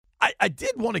I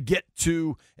did want to get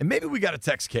to, and maybe we got a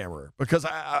text camera, because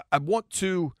I want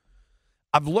to,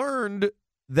 I've learned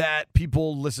that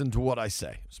people listen to what I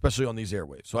say, especially on these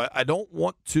airwaves. So I don't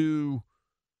want to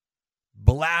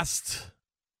blast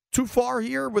too far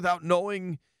here without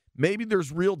knowing maybe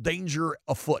there's real danger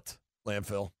afoot,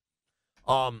 Landfill.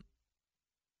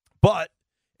 But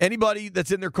anybody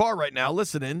that's in their car right now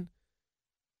listening,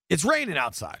 it's raining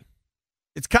outside.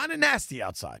 It's kind of nasty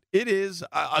outside. It is.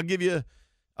 I'll give you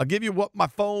what my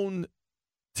phone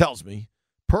tells me.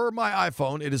 Per my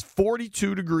iPhone, it is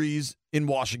 42 degrees in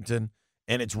Washington,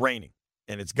 and it's raining.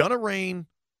 And it's going to rain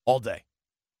all day.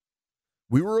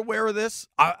 We were aware of this.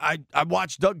 I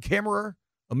watched Doug Kammerer,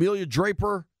 Amelia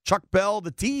Draper, Chuck Bell,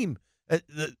 the team,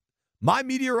 my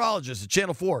meteorologists at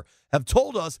Channel 4 have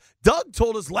told us. Doug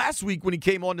told us last week when he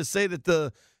came on to say that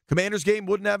the Commanders game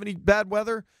wouldn't have any bad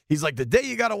weather. He's like, the day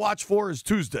you got to watch for is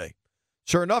Tuesday.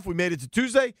 Sure enough, we made it to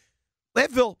Tuesday.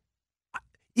 Landfill,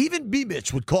 even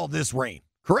B-Mitch would call this rain,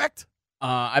 correct?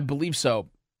 I believe so.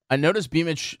 I noticed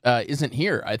B-Mitch isn't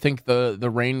here. I think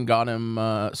the rain got him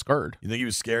scared. You think he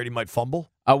was scared he might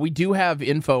fumble? We do have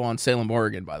info on Salem,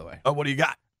 Oregon, by the way. Oh, what do you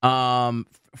got?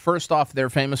 First off, they're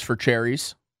famous for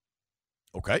cherries.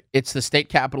 Okay. It's the state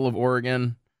capital of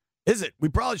Oregon. Is it? We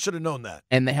probably should have known that.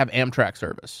 And they have Amtrak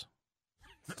service.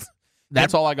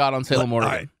 That's all I got on Salem,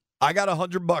 Oregon. All right. I got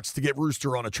 $100 to get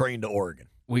Rooster on a train to Oregon.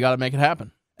 We got to make it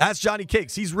happen. Ask Johnny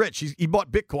Cakes. He's rich. He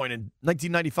bought Bitcoin in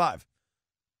 1995.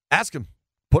 Ask him.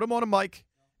 Put him on a mic.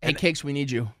 Hey, Cakes, we need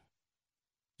you.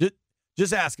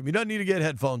 Just ask him. He doesn't need to get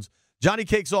headphones. Johnny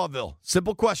Cakes, Allville.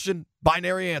 Simple question,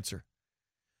 binary answer.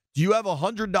 Do you have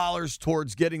 $100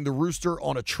 towards getting the Rooster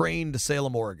on a train to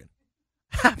Salem, Oregon?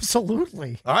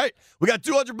 Absolutely. All right. We got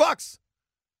 $200.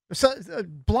 So,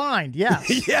 blind,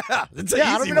 yes. Yeah. It's an I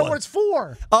don't easy even know one. what it's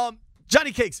for.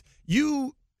 Johnny Cakes,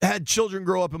 you had children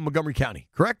grow up in Montgomery County,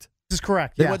 correct? This is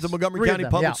correct. They yes. went to Montgomery 3 of County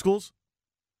them, Public yeah. Schools.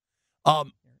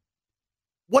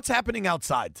 What's happening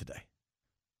outside today?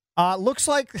 Looks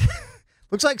like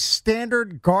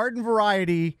standard garden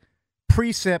variety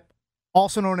precip,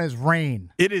 also known as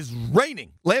rain. It is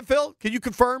raining. Landfill, can you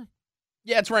confirm?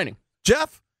 Yeah, it's raining.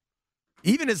 Jeff,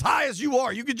 even as high as you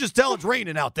are, you can just tell it's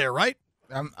raining out there, right?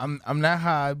 I'm not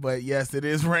high, but yes, it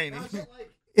is raining.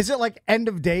 Is it like end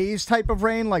of days type of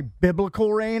rain, like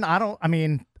biblical rain? I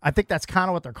think that's kind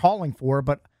of what they're calling for,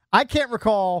 but I can't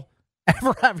recall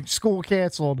ever having school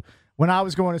canceled when I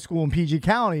was going to school in PG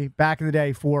County back in the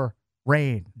day for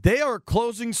rain. They are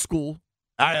closing school.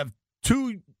 I have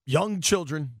 2 young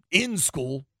children in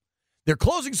school. They're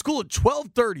closing school at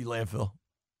 12:30, Landfill.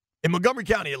 In Montgomery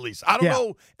County, at least. I don't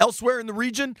know elsewhere in the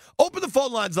region. Open the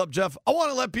phone lines up, Jeff. I want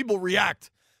to let people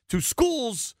react to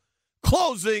schools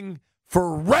closing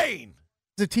for rain.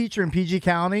 As a teacher in PG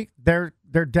County, they're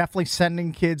definitely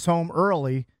sending kids home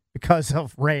early because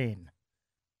of rain.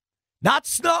 Not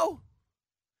snow,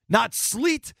 not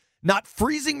sleet, not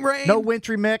freezing rain. No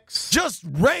wintry mix. Just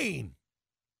rain.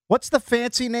 What's the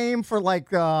fancy name for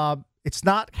it's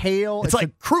not hail. It's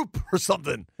like croup or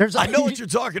something. I know what you're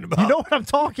talking about. You know what I'm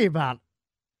talking about.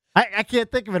 I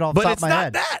can't think of it off the top of my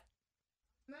head. But it's not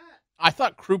that. I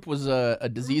thought croup was a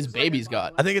disease babies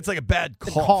got. I think it's like a bad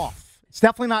cough. It's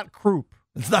definitely not croup.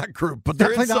 It's not croup, but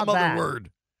there is some other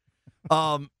word.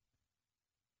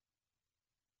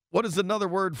 What is another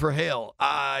word for hail?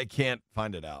 I can't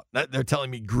find it out. They're telling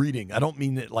me greeting. I don't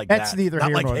mean it like That's that. neither not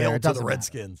here like nor hail there. It to the doesn't matter.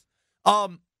 Redskins.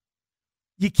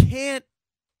 You can't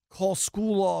call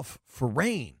school off for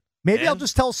rain. Maybe I'll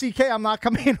just tell CK I'm not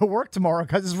coming into work tomorrow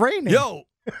because it's raining. Yo,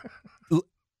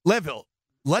 Leadville,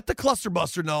 let the cluster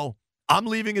buster know I'm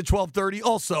leaving at 12:30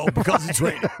 also because it's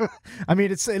raining. I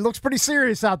mean, it looks pretty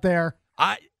serious out there.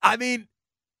 I mean,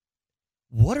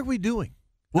 what are we doing?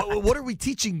 What are we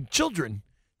teaching children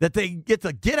that they get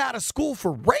to get out of school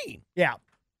for rain? Yeah.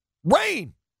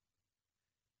 Rain.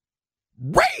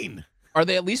 Are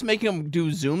they at least making them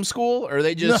do Zoom school, or are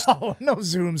they just no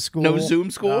Zoom school? No Zoom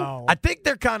school. No. I think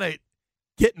they're kind of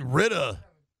getting rid of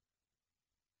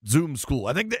Zoom school.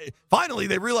 I think finally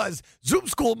they realize Zoom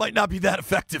school might not be that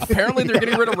effective. Apparently, they're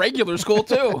getting rid of regular school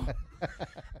too.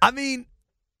 I mean,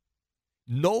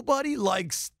 nobody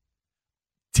likes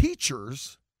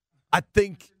teachers. I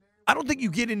don't think you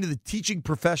get into the teaching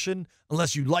profession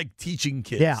unless you like teaching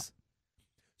kids. Yeah.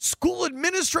 School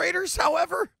administrators,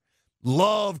 however,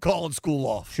 love calling school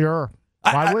off. Sure.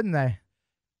 Why wouldn't they?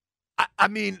 I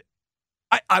mean,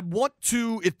 I want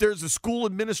to, if there's a school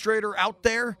administrator out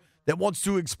there that wants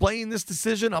to explain this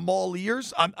decision, I'm all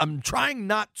ears. I'm trying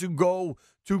not to go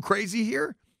too crazy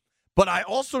here, but I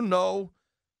also know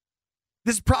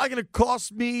this is probably going to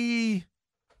cost me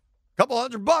a couple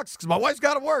 $100 because my wife's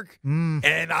got to work. Mm,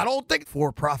 And I don't think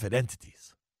for-profit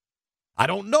entities. I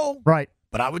don't know, right.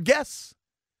 but I would guess.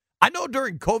 I know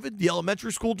during COVID, the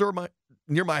elementary school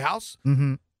near my house,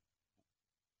 Mm-hmm.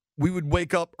 we would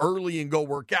wake up early and go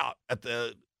work out at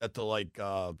the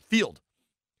field.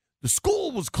 The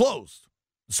school was closed.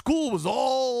 The school was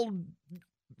all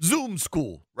Zoom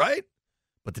school, right?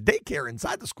 But the daycare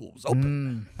inside the school was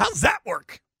open. How's that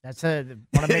work? That's it.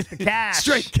 Want to make the cash.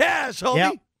 Straight cash,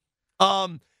 homie.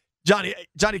 Yep.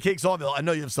 Johnny Cake Sawville, I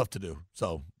know you have stuff to do,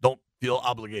 so don't feel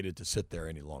obligated to sit there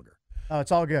any longer. Oh,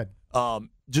 it's all good.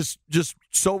 Just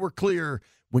so we're clear,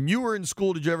 when you were in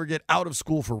school, did you ever get out of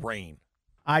school for rain?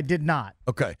 I did not.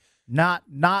 Okay. I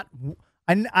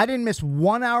didn't miss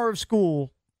 1 hour of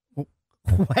school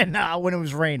when it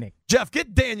was raining. Jeff,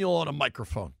 get Daniel on a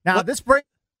microphone. Now, this break,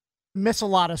 miss a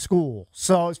lot of school,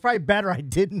 so it's probably better I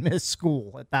didn't miss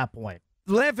school at that point.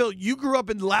 Landfill, you grew up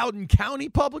in Loudoun County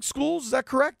Public Schools, is that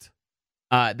correct?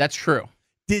 That's true.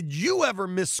 Did you ever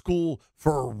miss school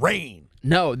for rain?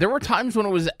 No, there were times when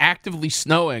it was actively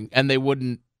snowing and they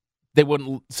wouldn't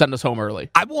send us home early.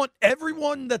 I want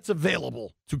everyone that's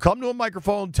available to come to a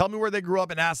microphone, tell me where they grew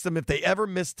up, and ask them if they ever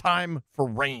missed time for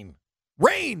rain.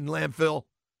 Rain, Landfill.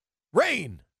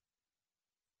 Rain.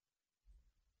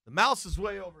 The mouse is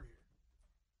way over here.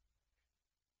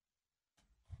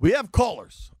 We have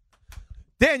callers.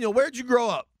 Daniel, where'd you grow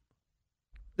up?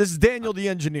 This is Daniel, the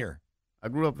engineer. I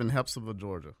grew up in Hepsville,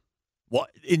 Georgia. What,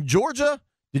 in Georgia?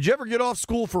 Did you ever get off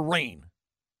school for rain?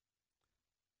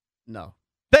 No.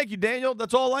 Thank you, Daniel.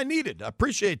 That's all I needed. I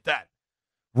appreciate that.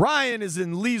 Ryan is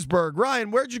in Leesburg.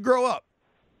 Ryan, where'd you grow up?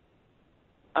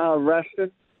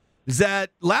 Reston, Is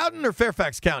that Loudoun or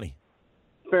Fairfax County?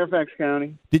 Fairfax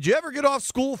County. Did you ever get off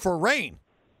school for rain?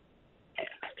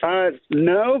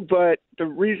 No, but the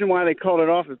reason why they called it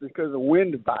off is because of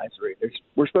wind advisory.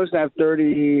 We're supposed to have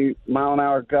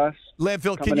 30-mile-an-hour gusts.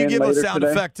 Landfill, can coming you in give a later sound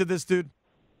today. effect to this, dude?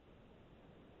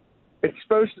 It's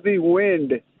supposed to be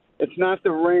wind. It's not the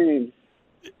rain.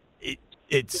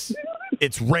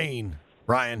 It's rain,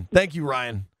 Ryan. Thank you,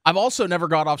 Ryan. I've also never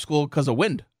got off school because of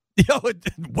wind. Yo,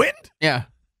 wind? Yeah.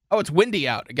 Oh, it's windy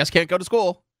out. I guess can't go to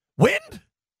school. Wind?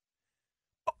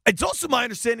 It's also my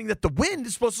understanding that the wind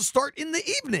is supposed to start in the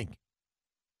evening.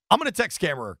 I'm going to text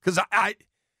Camera because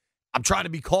I'm trying to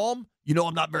be calm. You know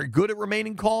I'm not very good at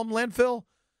remaining calm, Landfill.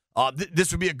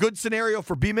 This would be a good scenario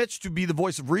for B. Mitch to be the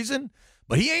voice of reason,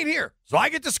 but he ain't here, so I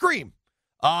get to scream.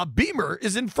 Beamer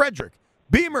is in Frederick.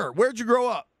 Beamer, where'd you grow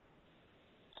up?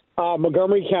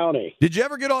 Montgomery County. Did you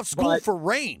ever get off school for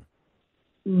rain?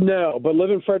 No, but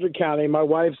live in Frederick County. My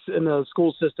wife's in the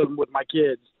school system with my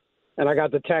kids, and I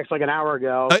got the text like an hour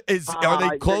ago. Are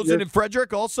they closing in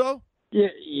Frederick also? Yeah.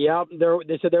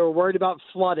 They said they were worried about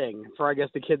flooding for, I guess,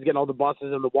 the kids getting all the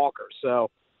buses and the walkers.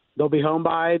 So they'll be home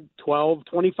by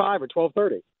 12:25 or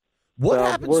 12:30. What So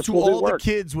happens we're to supposed to all the work.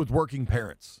 kids with working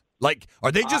parents? Like,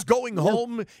 are they just going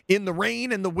home in the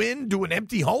rain and the wind to an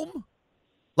empty home?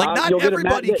 Like, not You'll get a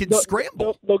everybody can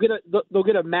scramble. They'll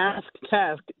get a mask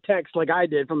text like I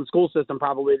did from the school system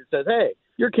probably that says, "Hey,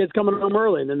 your kid's coming home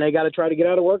early," and then they got to try to get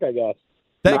out of work. I guess.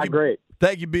 Thank you. Great.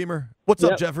 Thank you, Beamer. What's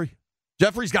up, Yep. Jeffrey?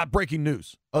 Jeffrey's got breaking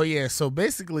news. Oh yeah, so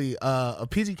basically, a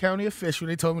PG County official,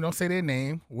 they told me don't say their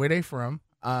name, where they from.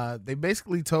 They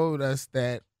basically told us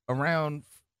that around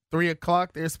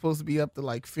 3:00 they're supposed to be up to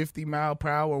like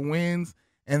 50-mile-per-hour winds,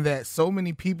 and that so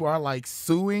many people are like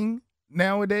suing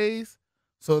nowadays.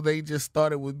 So they just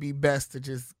thought it would be best to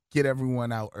just get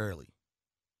everyone out early.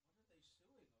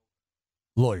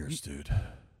 Lawyers, dude.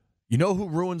 You know who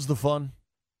ruins the fun?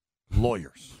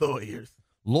 Lawyers.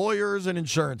 Lawyers and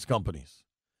insurance companies.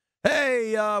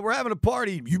 Hey, we're having a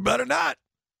party. You better not.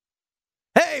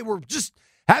 Hey, we're just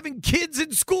having kids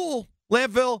in school,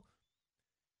 Landfill.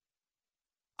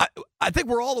 I think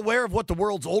we're all aware of what the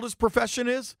world's oldest profession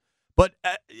is, but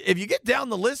if you get down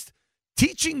the list,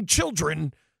 teaching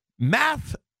children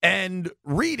math and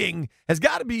reading has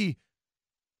got to be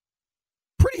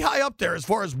pretty high up there as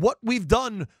far as what we've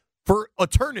done for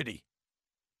eternity.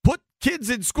 Put kids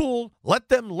in school, let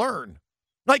them learn.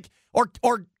 Like,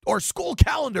 our school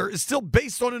calendar is still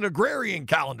based on an agrarian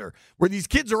calendar where these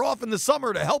kids are off in the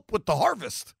summer to help with the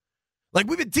harvest. Like,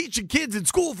 we've been teaching kids in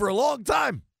school for a long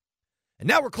time. And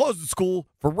now we're closing school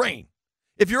for rain.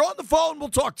 If you're on the phone, we'll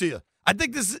talk to you. I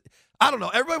think I don't know.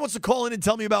 Everybody wants to call in and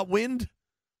tell me about wind.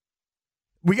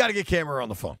 We got to get Camera on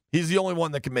the phone. He's the only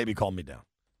one that can maybe calm me down.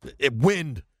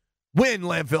 Wind,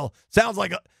 Landfill. Sounds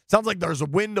like there's a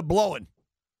wind a blowing.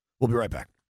 We'll be right back.